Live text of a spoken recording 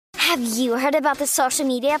Have you heard about the social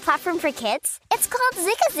media platform for kids? It's called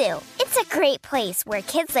Zigazoo. It's a great place where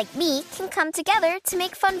kids like me can come together to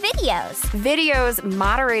make fun videos. Videos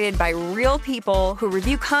moderated by real people who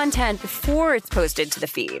review content before it's posted to the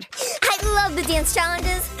feed. I love the dance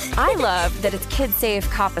challenges. I love that it's kid-safe,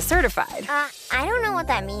 COPPA certified. I don't know what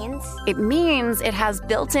that means. It means it has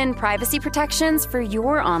built-in privacy protections for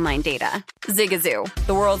your online data. Zigazoo,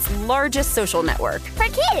 the world's largest social network. For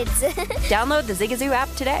kids. Download the Zigazoo app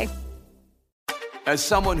today. As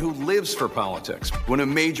someone who lives for politics, when a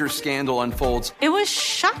major scandal unfolds, it was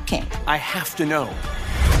shocking. I have to know,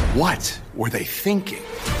 what were they thinking?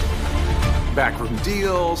 Backroom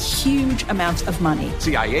deals, huge amounts of money,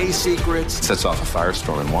 CIA secrets, sets off a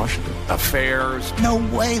firestorm in Washington, affairs. No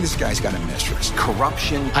way this guy's got a mistress.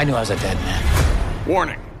 Corruption. I knew I was a dead man.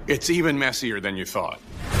 Warning, it's even messier than you thought.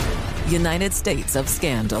 United States of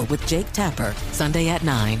Scandal with Jake Tapper, Sunday at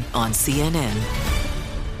 9 on CNN.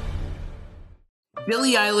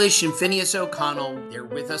 Billie Eilish and Phineas O'Connell, they're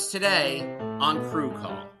with us today on Crew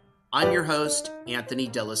Call. I'm your host, Anthony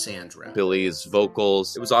D'Alessandro. Billie's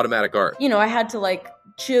vocals, it was automatic art. You know, I had to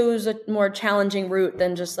choose a more challenging route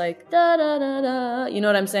than just da da da da. You know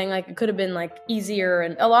what I'm saying? It could have been easier.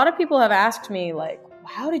 And a lot of people have asked me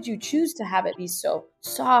how did you choose to have it be so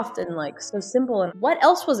soft and so simple? And what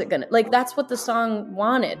else was it gonna that's what the song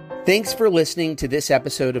wanted. Thanks for listening to this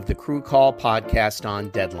episode of the Crew Call podcast on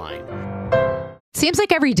Deadline. Seems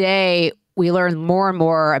like every day we learn more and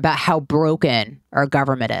more about how broken our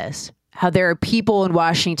government is. How there are people in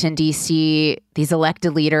Washington, D.C., these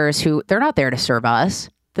elected leaders who they're not there to serve us.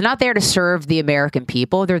 They're not there to serve the American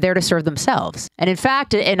people. They're there to serve themselves. And in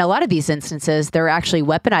fact, in a lot of these instances, they're actually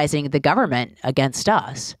weaponizing the government against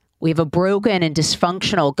us. We have a broken and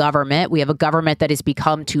dysfunctional government. We have a government that has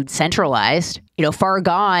become too centralized. Far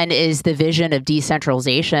gone is the vision of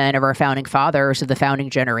decentralization of our founding fathers, of the founding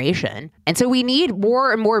generation. And so we need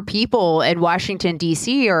more and more people in Washington,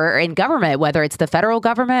 D.C. or in government, whether it's the federal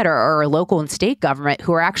government or local and state government,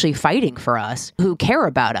 who are actually fighting for us, who care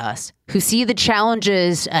about us, who see the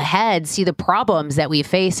challenges ahead, see the problems that we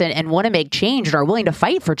face and want to make change and are willing to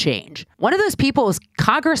fight for change. One of those people is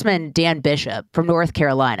Congressman Dan Bishop from North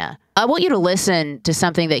Carolina. I want you to listen to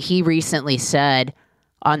something that he recently said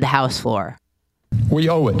on the House floor. We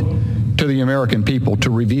owe it to the American people to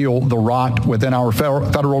reveal the rot within our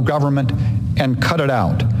federal government and cut it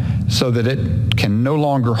out so that it can no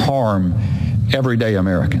longer harm everyday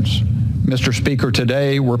Americans. Mr. Speaker,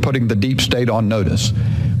 today we're putting the deep state on notice.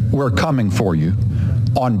 We're coming for you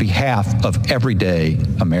on behalf of everyday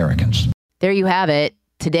Americans. There you have it.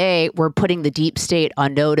 Today, we're putting the deep state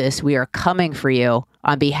on notice. We are coming for you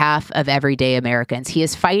on behalf of everyday Americans. He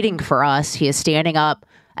is fighting for us. He is standing up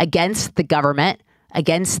against the government,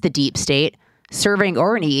 against the deep state, serving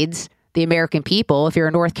our needs, the American people, if you're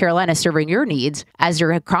in North Carolina, serving your needs as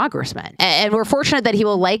your congressman. And we're fortunate that he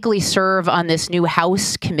will likely serve on this new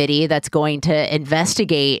House committee that's going to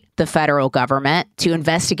investigate the federal government, to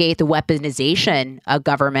investigate the weaponization of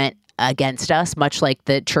government against us, much like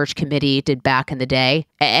the church committee did back in the day.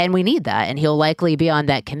 And we need that. And he'll likely be on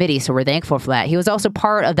that committee. So we're thankful for that. He was also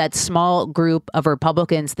part of that small group of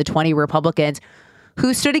Republicans, the 20 Republicans,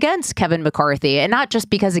 who stood against Kevin McCarthy. And not just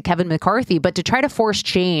because of Kevin McCarthy, but to try to force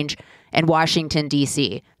change in Washington,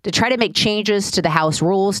 D.C., to try to make changes to the House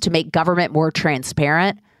rules, to make government more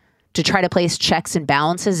transparent, to try to place checks and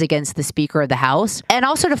balances against the Speaker of the House, and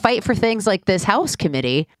also to fight for things like this House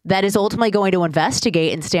committee that is ultimately going to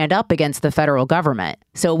investigate and stand up against the federal government.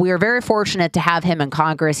 So we are very fortunate to have him in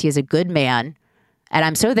Congress. He is a good man. And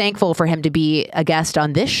I'm so thankful for him to be a guest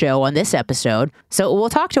on this show, on this episode. So we'll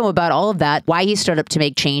talk to him about all of that, why he stood up to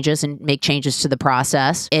make changes and make changes to the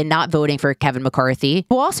process and not voting for Kevin McCarthy.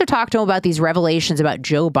 We'll also talk to him about these revelations about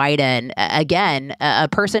Joe Biden. Again, a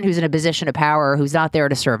person who's in a position of power, who's not there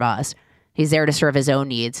to serve us. He's there to serve his own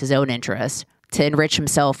needs, his own interests, to enrich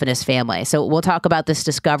himself and his family. So we'll talk about this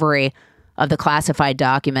discovery of the classified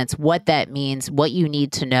documents, what that means, what you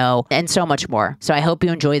need to know, and so much more. So I hope you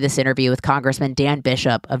enjoy this interview with Congressman Dan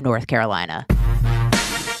Bishop of North Carolina.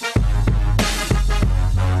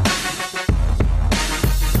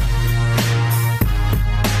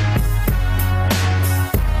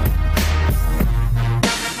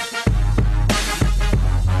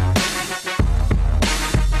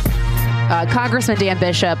 Congressman Dan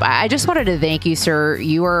Bishop, I just wanted to thank you, sir.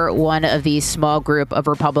 You are one of these small group of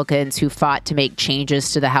Republicans who fought to make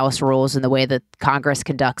changes to the House rules and the way that Congress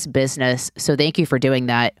conducts business. So thank you for doing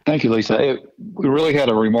that. Thank you, Lisa. We really had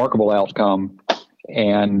a remarkable outcome.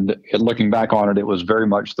 And looking back on it, it was very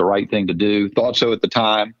much the right thing to do. Thought so at the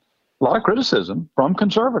time. A lot of criticism from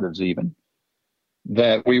conservatives even.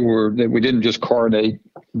 that we didn't just coronate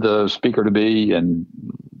the speaker to be and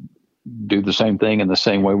do the same thing in the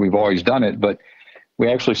same way we've always done it, but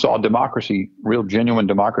we actually saw democracy, real genuine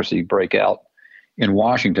democracy, break out in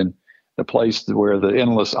Washington, the place where the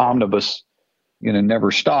endless omnibus, never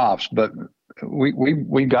stops. But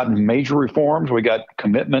we got major reforms. We got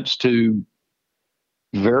commitments to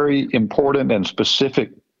very important and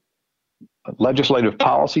specific legislative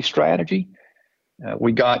policy strategy.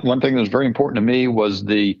 We got one thing that was very important to me was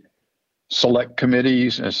the select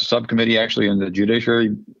committees, as a subcommittee actually in the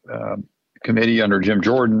Judiciary Committee under Jim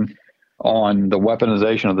Jordan on the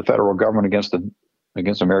weaponization of the federal government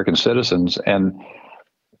against American citizens. And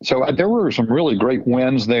so there were some really great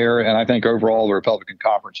wins there. And I think overall the Republican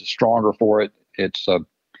conference is stronger for it.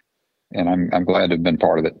 And I'm glad to have been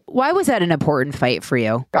part of it. Why was that an important fight for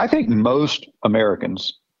you? I think most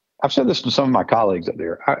Americans, I've said this to some of my colleagues up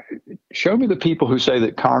there, show me the people who say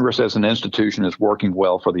that Congress as an institution is working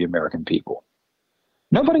well for the American people.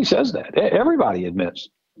 Nobody says that. Everybody admits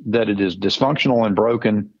that it is dysfunctional and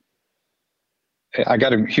broken. I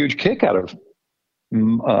got a huge kick out of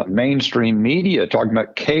mainstream media talking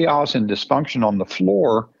about chaos and dysfunction on the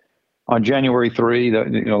floor on January 3,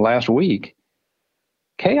 last week.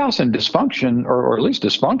 Chaos and dysfunction, or at least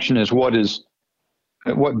dysfunction, is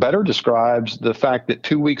what better describes the fact that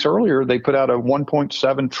 2 weeks earlier they put out a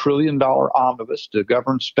 $1.7 trillion omnibus to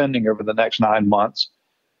govern spending over the next 9 months.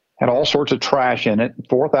 Had all sorts of trash in it.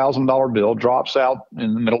 $4,000 bill drops out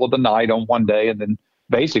in the middle of the night on one day, and then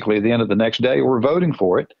basically at the end of the next day we're voting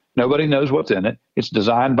for it. Nobody knows what's in it. It's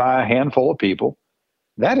designed by a handful of people.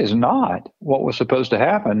 That is not what was supposed to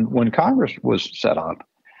happen when Congress was set up.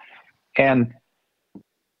 And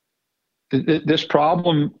this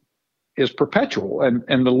problem is perpetual.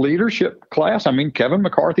 And the leadership class, Kevin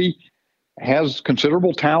McCarthy has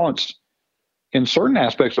considerable talents in certain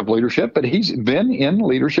aspects of leadership, but he's been in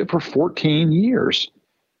leadership for 14 years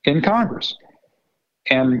in Congress.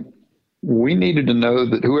 And we needed to know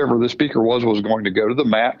that whoever the speaker was going to go to the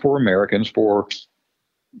mat for Americans for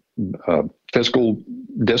fiscal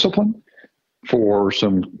discipline, for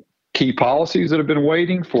some key policies that have been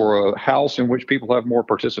waiting, for a House in which people have more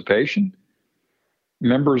participation,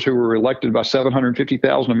 members who were elected by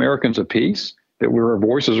 750,000 Americans apiece, that where our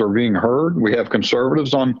voices are being heard. We have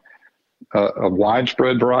conservatives on a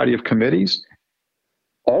widespread variety of committees.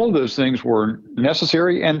 All of those things were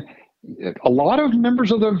necessary. And a lot of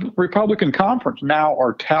members of the Republican conference now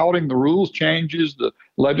are touting the rules changes, the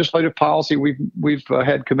legislative policy we've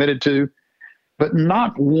had committed to. But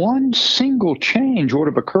not one single change would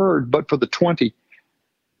have occurred but for the 20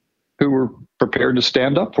 who were prepared to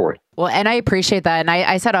stand up for it. Well, and I appreciate that. And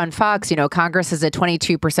I said on Fox, Congress is a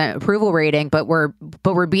 22% approval rating, but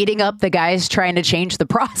we're beating up the guys trying to change the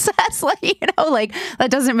process. That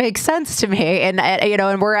doesn't make sense to me. And,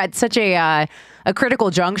 and we're at such a critical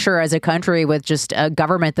juncture as a country with just a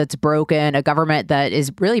government that's broken, a government that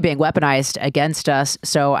is really being weaponized against us.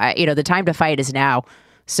 So, the time to fight is now.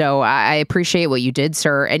 So I appreciate what you did,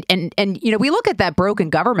 sir. And we look at that broken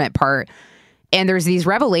government part, and there's these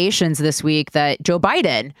revelations this week that Joe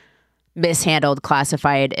Biden mishandled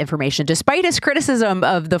classified information. Despite his criticism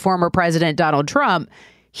of the former president, Donald Trump,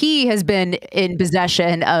 he has been in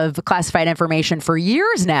possession of classified information for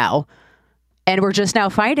years now. And we're just now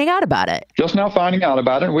finding out about it.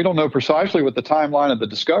 And we don't know precisely what the timeline of the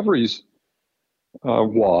discoveries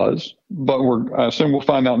was, but I assume we'll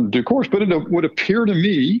find out in due course. But it would appear to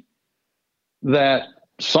me that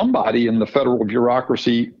somebody in the federal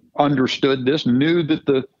bureaucracy understood this, knew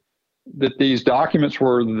that these documents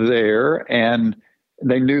were there, and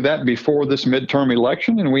they knew that before this midterm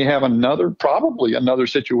election. And we have probably another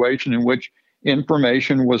situation in which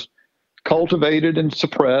information was cultivated and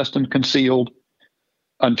suppressed and concealed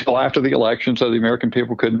until after the election so the American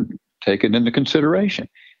people couldn't take it into consideration.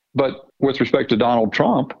 But with respect to Donald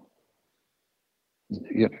Trump,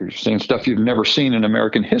 you're seeing stuff you've never seen in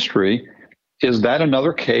American history. Is that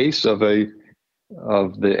another case of the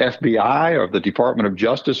FBI or the Department of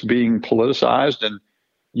Justice being politicized and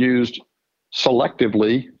used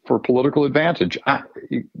selectively for political advantage?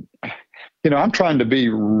 I'm trying to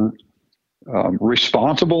be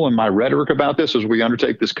responsible in my rhetoric about this as we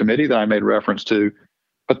undertake this committee that I made reference to.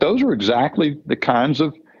 But those are exactly the kinds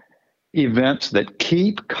of events that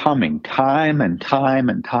keep coming time and time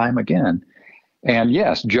and time again. And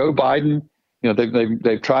yes, Joe Biden,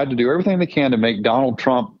 they've tried to do everything they can to make Donald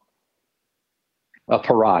Trump a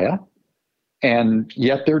pariah. And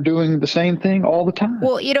yet they're doing the same thing all the time.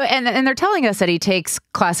 Well, and they're telling us that he takes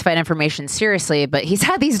classified information seriously, but he's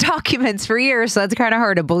had these documents for years. So that's kind of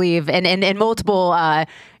hard to believe. And in multiple,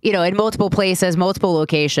 in multiple places, multiple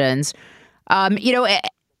locations.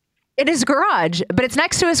 It is garage, but it's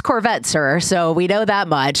next to his Corvette, sir. So we know that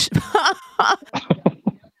much.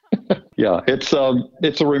 Yeah, it's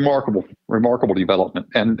a remarkable development,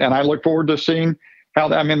 and I look forward to seeing how.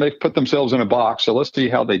 They've put themselves in a box, so let's see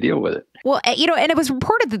how they deal with it. Well, and it was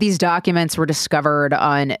reported that these documents were discovered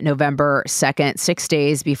on November 2nd, 6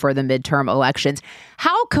 days before the midterm elections.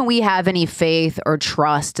 How can we have any faith or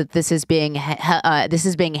trust that this is being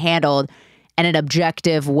handled in an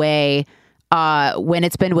objective way when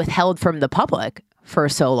it's been withheld from the public for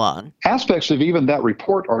so long? Aspects of even that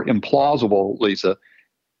report are implausible, Lisa.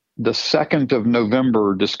 The 2nd of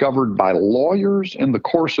November, discovered by lawyers in the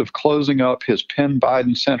course of closing up his Penn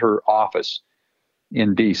Biden Center office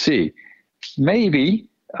in D.C. Maybe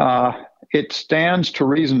it stands to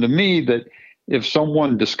reason to me that if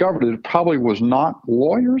someone discovered it, it probably was not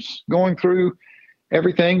lawyers going through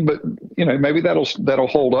everything, but maybe that'll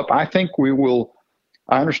hold up. I think we will.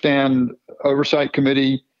 I understand Oversight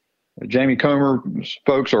Committee, Jamie Comer's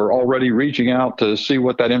folks are already reaching out to see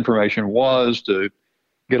what that information was, to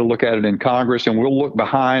get a look at it in Congress, and we'll look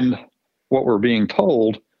behind what we're being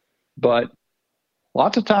told. But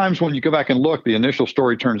lots of times when you go back and look, the initial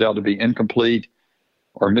story turns out to be incomplete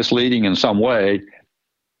or misleading in some way.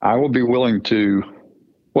 I will be willing to,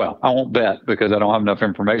 I won't bet because I don't have enough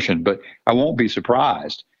information, but I won't be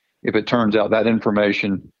surprised if it turns out that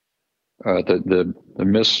information, the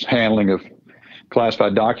mishandling of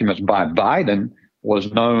classified documents by Biden was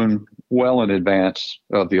known well in advance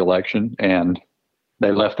of the election, and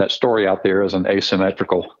they left that story out there as an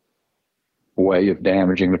asymmetrical way of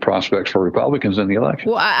damaging the prospects for Republicans in the election.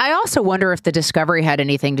 Well, I also wonder if the discovery had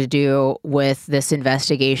anything to do with this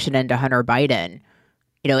investigation into Hunter Biden.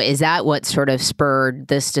 Is that what sort of spurred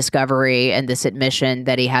this discovery and this admission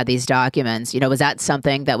that he had these documents? Was that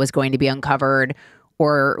something that was going to be uncovered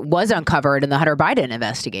or was uncovered in the Hunter Biden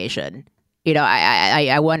investigation?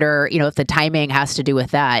 I wonder, if the timing has to do with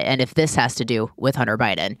that and if this has to do with Hunter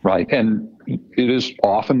Biden. Right. And it is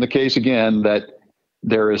often the case, again, that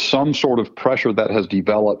there is some sort of pressure that has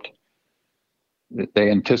developed. They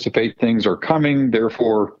anticipate things are coming,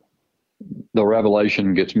 therefore the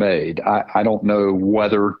revelation gets made. I don't know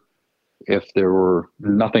whether if there were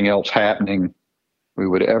nothing else happening, we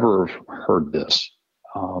would ever have heard this.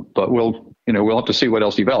 But we'll have to see what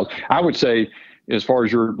else develops. I would say, as far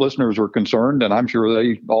as your listeners are concerned, and I'm sure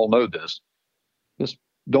they all know this, just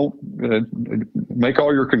don't make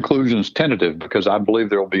all your conclusions tentative, because I believe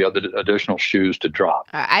there will be other additional shoes to drop.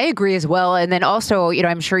 I agree as well. And then also,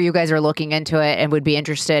 I'm sure you guys are looking into it and would be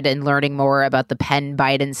interested in learning more about the Penn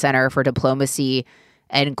Biden Center for Diplomacy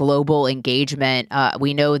and Global Engagement.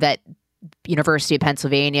 We know that University of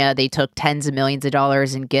Pennsylvania, they took tens of millions of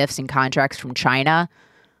dollars in gifts and contracts from China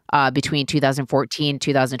between 2014 and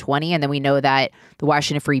 2020. And then we know that the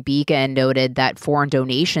Washington Free Beacon noted that foreign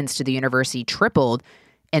donations to the university tripled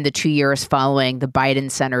in the 2 years following the Biden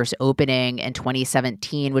Center's opening in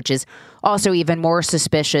 2017, which is also even more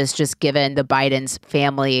suspicious just given the Biden's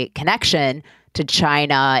family connection to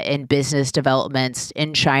China and business developments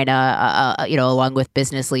in China, along with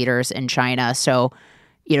business leaders in China. So,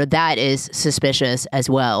 that is suspicious as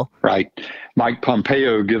well. Right. Mike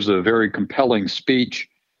Pompeo gives a very compelling speech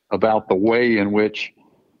about the way in which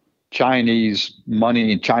Chinese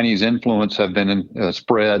money and Chinese influence have been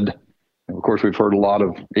spread. And of course, we've heard a lot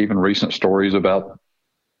of even recent stories about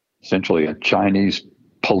essentially a Chinese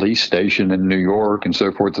police station in New York and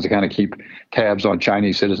so forth to kind of keep tabs on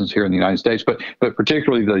Chinese citizens here in the United States. But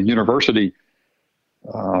particularly the university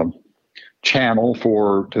channel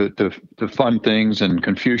to fund things and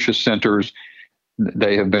Confucius centers,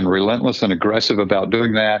 they have been relentless and aggressive about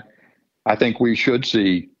doing that. I think we should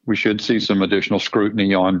see some additional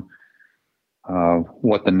scrutiny on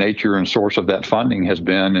what the nature and source of that funding has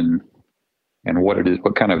been and what it is,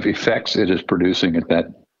 what kind of effects it is producing at that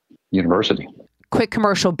university. Quick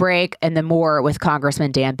commercial break and then more with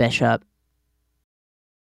Congressman Dan Bishop.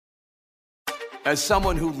 As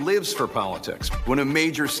someone who lives for politics, when a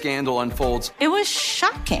major scandal unfolds, it was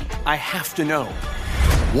shocking. I have to know,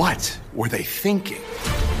 what were they thinking?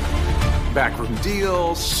 Backroom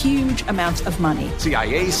deals, huge amounts of money,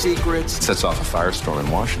 CIA secrets, sets off a firestorm in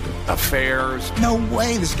Washington, affairs. No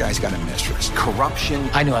way this guy's got a mistress. Corruption.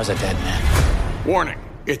 I knew I was a dead man. Warning,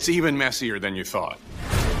 it's even messier than you thought.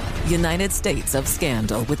 United States of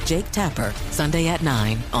Scandal with Jake Tapper, Sunday at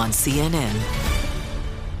 9 on CNN.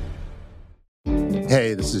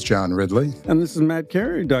 Hey, this is John Ridley. And this is Matt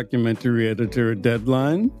Carey, documentary editor at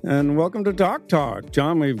Deadline. And welcome to Talk Talk.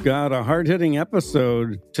 John, we've got a hard-hitting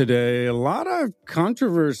episode today. A lot of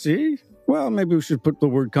controversy well, maybe we should put the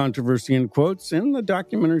word controversy in quotes in the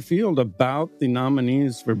documentary field about the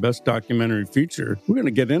nominees for Best Documentary Feature. We're going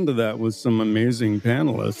to get into that with some amazing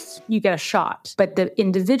panelists. You get a shot, but the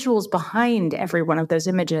individuals behind every one of those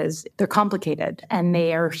images, they're complicated and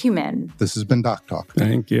they are human. This has been Doc Talk.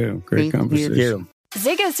 Thank you. Great conversation.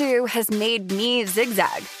 Zigazoo has made me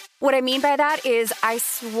zigzag. What I mean by that is I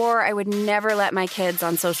swore I would never let my kids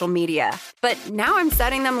on social media, but now I'm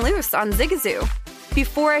setting them loose on Zigazoo.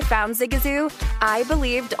 Before I found Zigazoo, I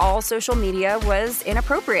believed all social media was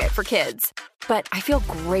inappropriate for kids. But I feel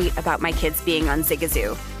great about my kids being on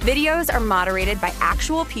Zigazoo. Videos are moderated by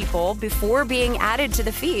actual people before being added to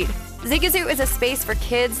the feed. Zigazoo is a space for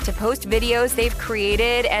kids to post videos they've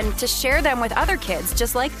created and to share them with other kids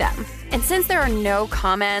just like them. And since there are no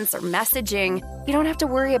comments or messaging, you don't have to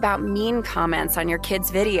worry about mean comments on your kids'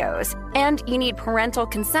 videos. And you need parental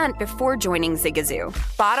consent before joining Zigazoo.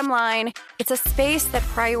 Bottom line, it's a space that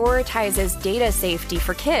prioritizes data safety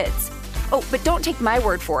for kids. Oh, but don't take my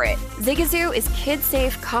word for it. Zigazoo is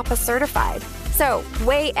KidSafe COPPA certified. So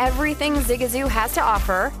weigh everything Zigazoo has to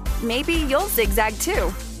offer. Maybe you'll zigzag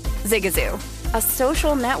too. Zigazoo, a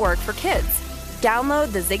social network for kids.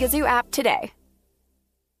 Download the Zigazoo app today.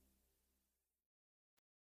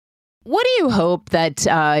 What do you hope that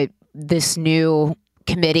this new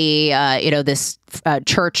committee, this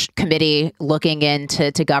church committee looking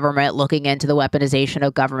into government, looking into the weaponization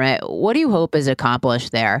of government, what do you hope is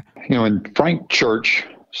accomplished there? And Frank Church,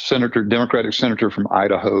 Democratic senator from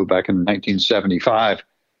Idaho back in 1975,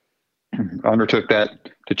 undertook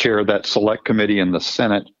to chair that select committee in the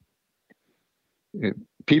Senate.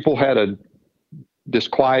 People had a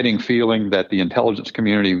disquieting feeling that the intelligence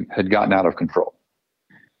community had gotten out of control.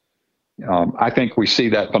 I think we see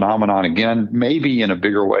that phenomenon again, maybe in a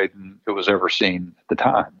bigger way than it was ever seen at the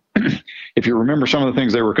time. If you remember some of the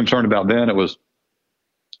things they were concerned about then, it was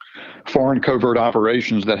foreign covert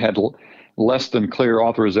operations that had less than clear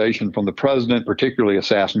authorization from the president, particularly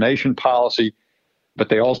assassination policy. But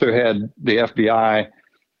they also had the FBI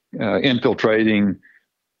infiltrating,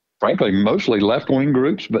 frankly, mostly left-wing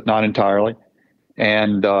groups, but not entirely,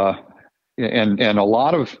 and a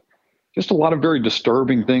lot of very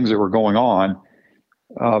disturbing things that were going on.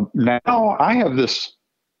 Now I have this,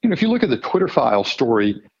 if you look at the Twitter file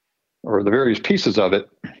story or the various pieces of it,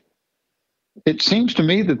 it seems to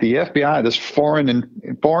me that the FBI, this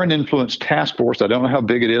foreign influence task force, I don't know how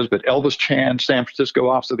big it is, but Elvis Chan, San Francisco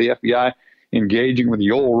office of the FBI, engaging with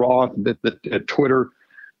Yoel Roth at Twitter.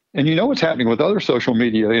 And you know what's happening with other social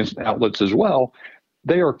media outlets as well.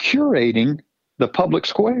 They are curating the public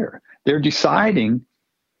square. They're deciding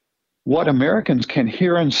what Americans can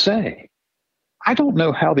hear and say. I don't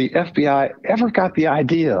know how the FBI ever got the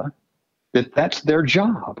idea that that's their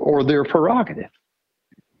job or their prerogative.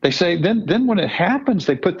 They say then when it happens,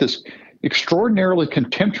 they put this extraordinarily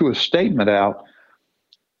contemptuous statement out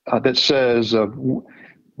that says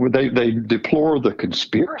they deplore the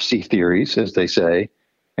conspiracy theories, as they say,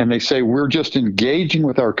 and they say we're just engaging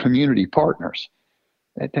with our community partners.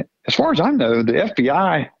 As far as I know, the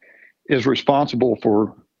FBI is responsible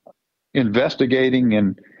for investigating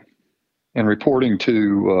and reporting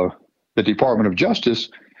to the Department of Justice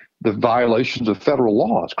the violations of federal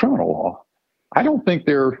laws, criminal law. I don't think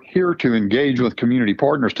they're here to engage with community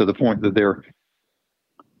partners to the point that they're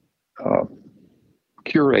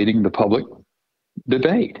curating the public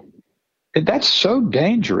debate. And that's so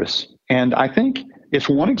dangerous. And I think it's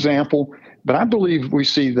one example, but I believe we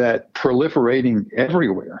see that proliferating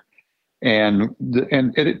everywhere. And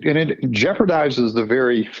it jeopardizes the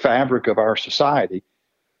very fabric of our society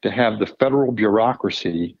to have the federal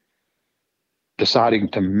bureaucracy deciding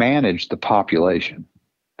to manage the population.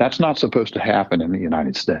 That's not supposed to happen in the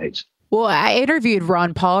United States. Well, I interviewed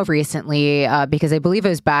Ron Paul recently because I believe it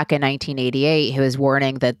was back in 1988. He was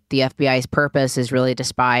warning that the FBI's purpose is really to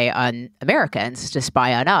spy on Americans, to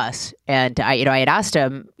spy on us. And I had asked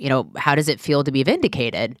him, how does it feel to be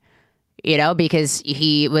vindicated? Because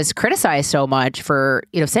he was criticized so much for,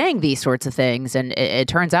 saying these sorts of things. And it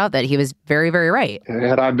turns out that he was very, very right.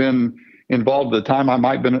 Had I been involved at the time, I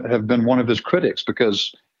might have been one of his critics,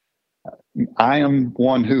 because I am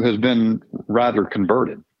one who has been rather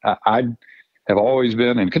converted. I have always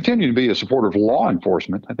been and continue to be a supporter of law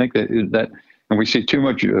enforcement. I think that and we see too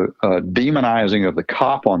much demonizing of the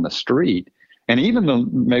cop on the street, and even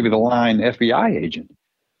maybe the line FBI agent.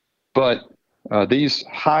 But these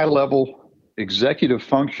high-level executive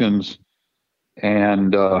functions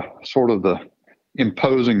and sort of the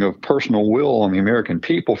imposing of personal will on the American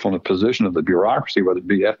people from the position of the bureaucracy, whether it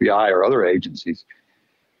be FBI or other agencies,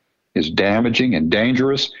 is damaging and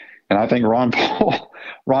dangerous. And I think Ron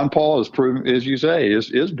Paul has proven, as you say,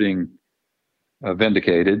 is being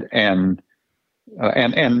vindicated. And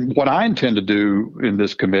what I intend to do in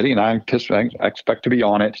this committee, and I expect to be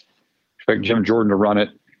on it, expect Jim Jordan to run it,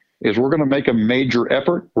 is we're going to make a major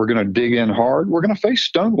effort. We're going to dig in hard. We're going to face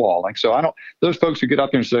stonewalling. So those folks who get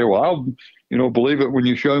up there and say, well, I'll, believe it when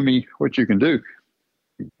you show me what you can do.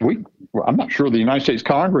 I'm not sure the United States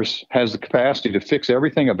Congress has the capacity to fix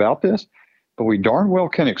everything about this, but we darn well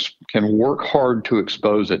can work hard to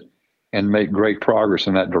expose it and make great progress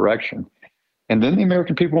in that direction. And then the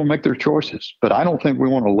American people will make their choices. But I don't think we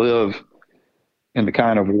want to live in the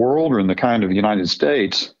kind of world or in the kind of United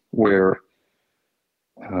States where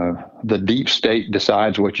the deep state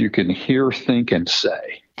decides what you can hear, think, and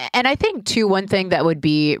say. And I think, too, one thing that would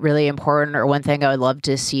be really important, or one thing I would love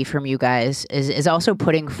to see from you guys, is also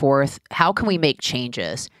putting forth how can we make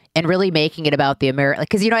changes and really making it about the American.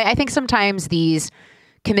 Because, I think sometimes these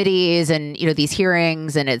committees and, these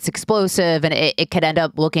hearings, and it's explosive, and it could end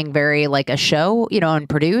up looking very like a show, and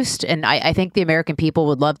produced. And I think the American people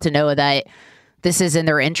would love to know that this is in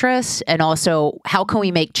their interests, and also how can we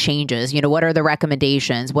make changes? What are the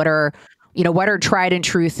recommendations? What are tried and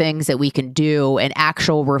true things that we can do, and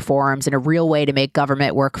actual reforms, and a real way to make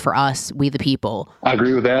government work for us, we the people? I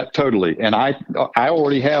agree with that totally. And I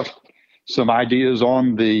already have some ideas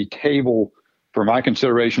on the table for my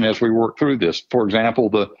consideration as we work through this. For example,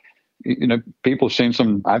 people have seen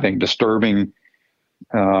some, I think, disturbing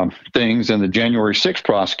things in the January 6th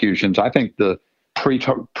prosecutions. I think the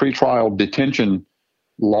pretrial detention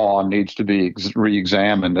law needs to be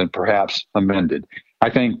re-examined and perhaps amended. I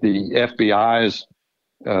think the FBI's,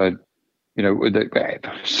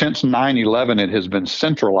 since 9/11, it has been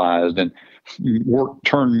centralized and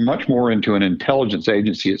turned much more into an intelligence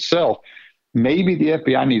agency itself. Maybe the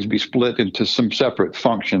FBI needs to be split into some separate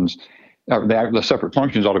functions. The separate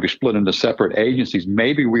functions ought to be split into separate agencies.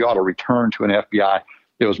 Maybe we ought to return to an FBI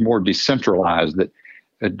that was more decentralized, that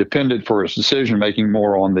depended for its decision-making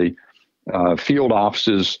more on the field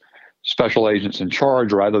offices, special agents in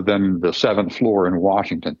charge, rather than the seventh floor in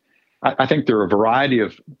Washington. I think there are a variety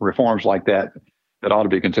of reforms like that ought to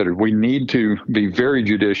be considered. We need to be very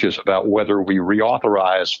judicious about whether we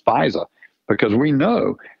reauthorize FISA, because we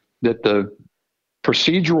know that the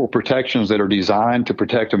procedural protections that are designed to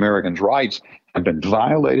protect Americans' rights have been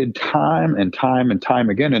violated time and time and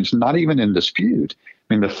time again, and it's not even in dispute.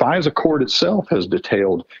 I mean, the FISA court itself has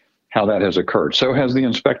detailed how that has occurred. So has the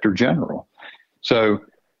Inspector General. So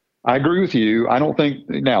I agree with you. I don't think,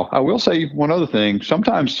 now, I will say one other thing.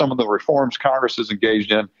 Sometimes some of the reforms Congress is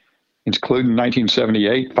engaged in, including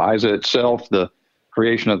 1978, FISA itself, the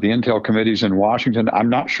creation of the Intel committees in Washington, I'm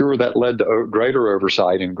not sure that led to greater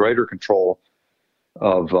oversight and greater control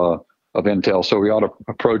of Intel. So we ought to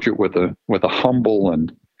approach it with a humble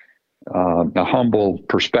and a humble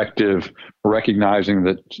perspective, recognizing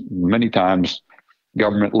that many times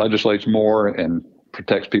government legislates more and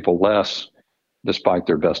protects people less, despite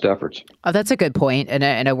their best efforts. Oh, that's a good point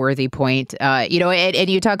and a worthy point. And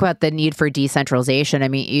you talk about the need for decentralization. I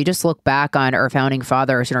mean, you just look back on our founding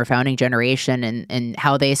fathers and our founding generation and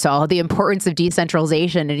how they saw the importance of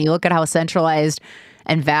decentralization. And you look at how centralized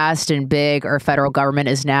and vast and big our federal government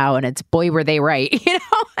is now, and it's, boy, were they right.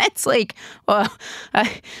 It's like, well,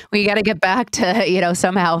 we got to get back to,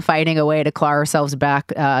 somehow finding a way to claw ourselves back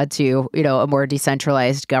to, a more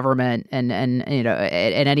decentralized government and in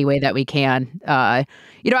any way that we can. I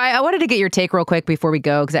wanted to get your take real quick before we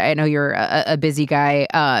go, because I know you're a busy guy.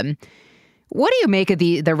 What do you make of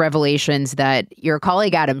the revelations that your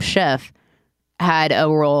colleague Adam Schiff had a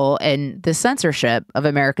role in the censorship of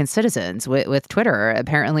American citizens with Twitter?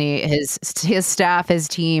 Apparently his staff, his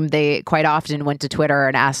team, they quite often went to Twitter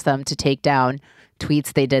and asked them to take down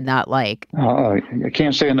tweets they did not like. I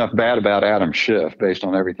can't say enough bad about Adam Schiff based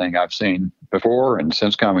on everything I've seen before and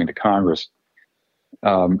since coming to Congress.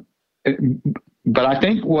 But I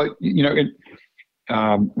think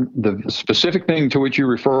the specific thing to which you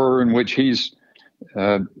refer, in which he's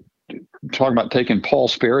talking about taking Paul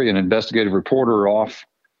Sperry, an investigative reporter, off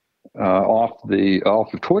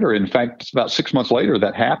of Twitter. In fact, it's about 6 months later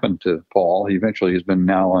that happened to Paul. He eventually has been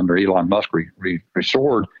now under Elon Musk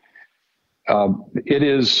restored. It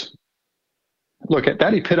is, look,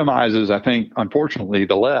 that epitomizes, I think, unfortunately,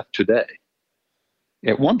 the left today.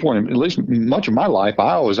 At one point, at least much of my life,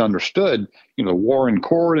 I always understood, Warren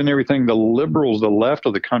Court and everything, the liberals, the left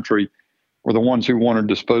of the country, were the ones who wanted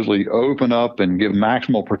to supposedly open up and give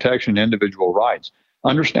maximal protection to individual rights.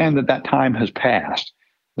 Understand that time has passed.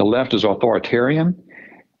 The left is authoritarian,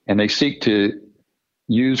 and they seek to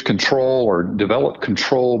use control or develop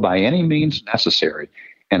control by any means necessary.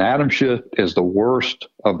 And Adam Schiff is the worst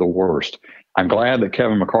of the worst. I'm glad that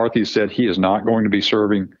Kevin McCarthy said he is not going to be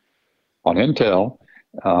serving on intel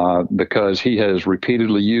because he has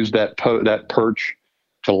repeatedly used that perch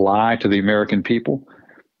to lie to the American people.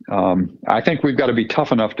 I think we've got to be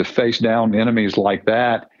tough enough to face down enemies like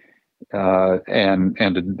that and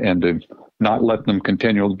to not let them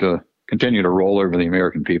continue to roll over the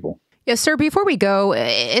American people. Yes, sir. Before we go,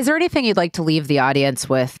 is there anything you'd like to leave the audience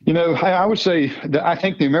with? I would say that I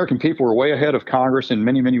think the American people are way ahead of Congress in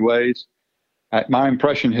many, many ways. My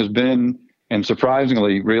impression has been, and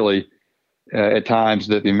surprisingly, really, at times,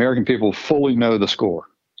 that the American people fully know the score.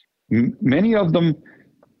 Many of them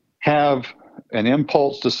have an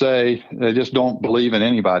impulse to say they just don't believe in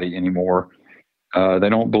anybody anymore. They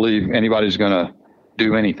don't believe anybody's going to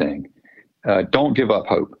do anything. Don't give up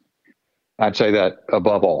hope. I'd say that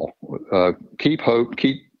above all. Keep hope,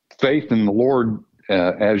 keep faith in the Lord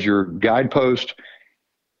as your guidepost,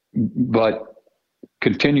 but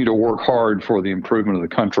continue to work hard for the improvement of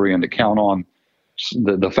the country and to count on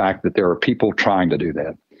the fact that there are people trying to do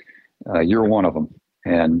that. You're one of them,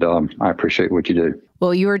 and I appreciate what you do.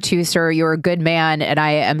 Well, you are too, sir. You're a good man, and I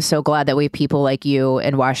am so glad that we have people like you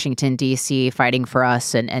in Washington, D.C. fighting for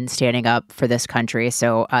us and standing up for this country.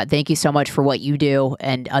 So thank you so much for what you do,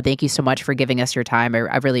 and thank you so much for giving us your time.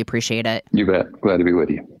 I really appreciate it. You bet. Glad to be with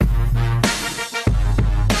you.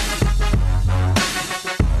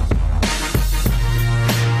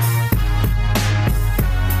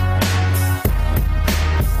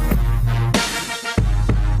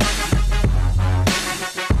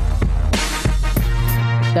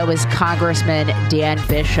 That was Congressman Dan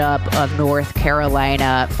Bishop of North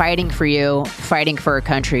Carolina, fighting for you, fighting for our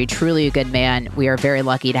country. Truly a good man. We are very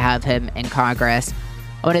lucky to have him in Congress.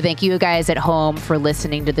 I want to thank you guys at home for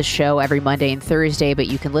listening to the show every Monday and Thursday, but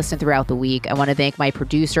you can listen throughout the week. I want to thank my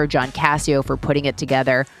producer, John Cassio, for putting it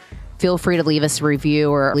together. Feel free to leave us a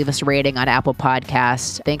review or leave us a rating on Apple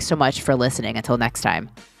Podcasts. Thanks so much for listening. Until next time.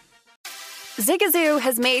 Zigazoo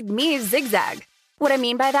has made me zigzag. What I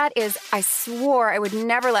mean by that is I swore I would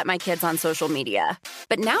never let my kids on social media.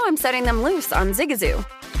 But now I'm setting them loose on Zigazoo.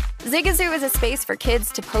 Zigazoo is a space for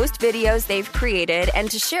kids to post videos they've created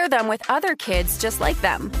and to share them with other kids just like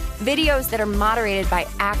them. Videos that are moderated by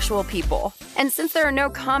actual people. And since there are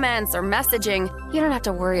no comments or messaging, you don't have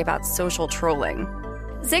to worry about social trolling.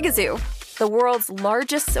 Zigazoo, the world's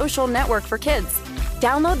largest social network for kids.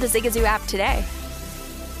 Download the Zigazoo app today.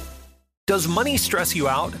 Does money stress you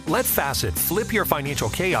out? Let Facet flip your financial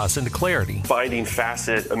chaos into clarity. Finding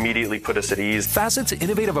Facet immediately put us at ease. Facet's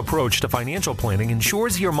innovative approach to financial planning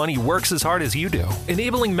ensures your money works as hard as you do,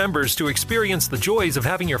 enabling members to experience the joys of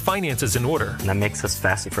having your finances in order. And that makes us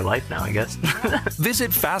Facet for life now, I guess.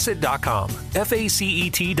 Visit Facet.com,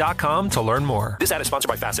 FACET.com to learn more. This ad is sponsored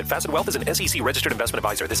by Facet. Facet Wealth is an SEC registered investment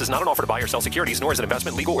advisor. This is not an offer to buy or sell securities, nor is it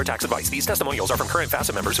investment, legal, or tax advice. These testimonials are from current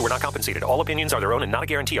Facet members who are not compensated. All opinions are their own and not a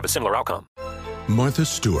guarantee of a similar outcome. Martha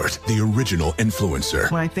Stewart, the original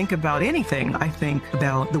influencer. When I think about anything, I think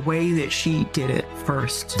about the way that she did it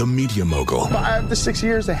first. The media mogul. 5 to 6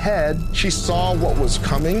 years ahead, she saw what was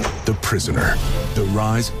coming. The prisoner. The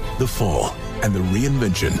rise, the fall, and the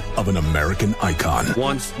reinvention of an American icon.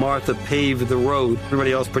 Once Martha paved the road,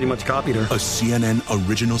 everybody else pretty much copied her. A CNN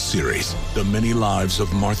original series, The Many Lives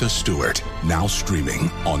of Martha Stewart, now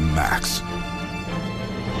streaming on Max.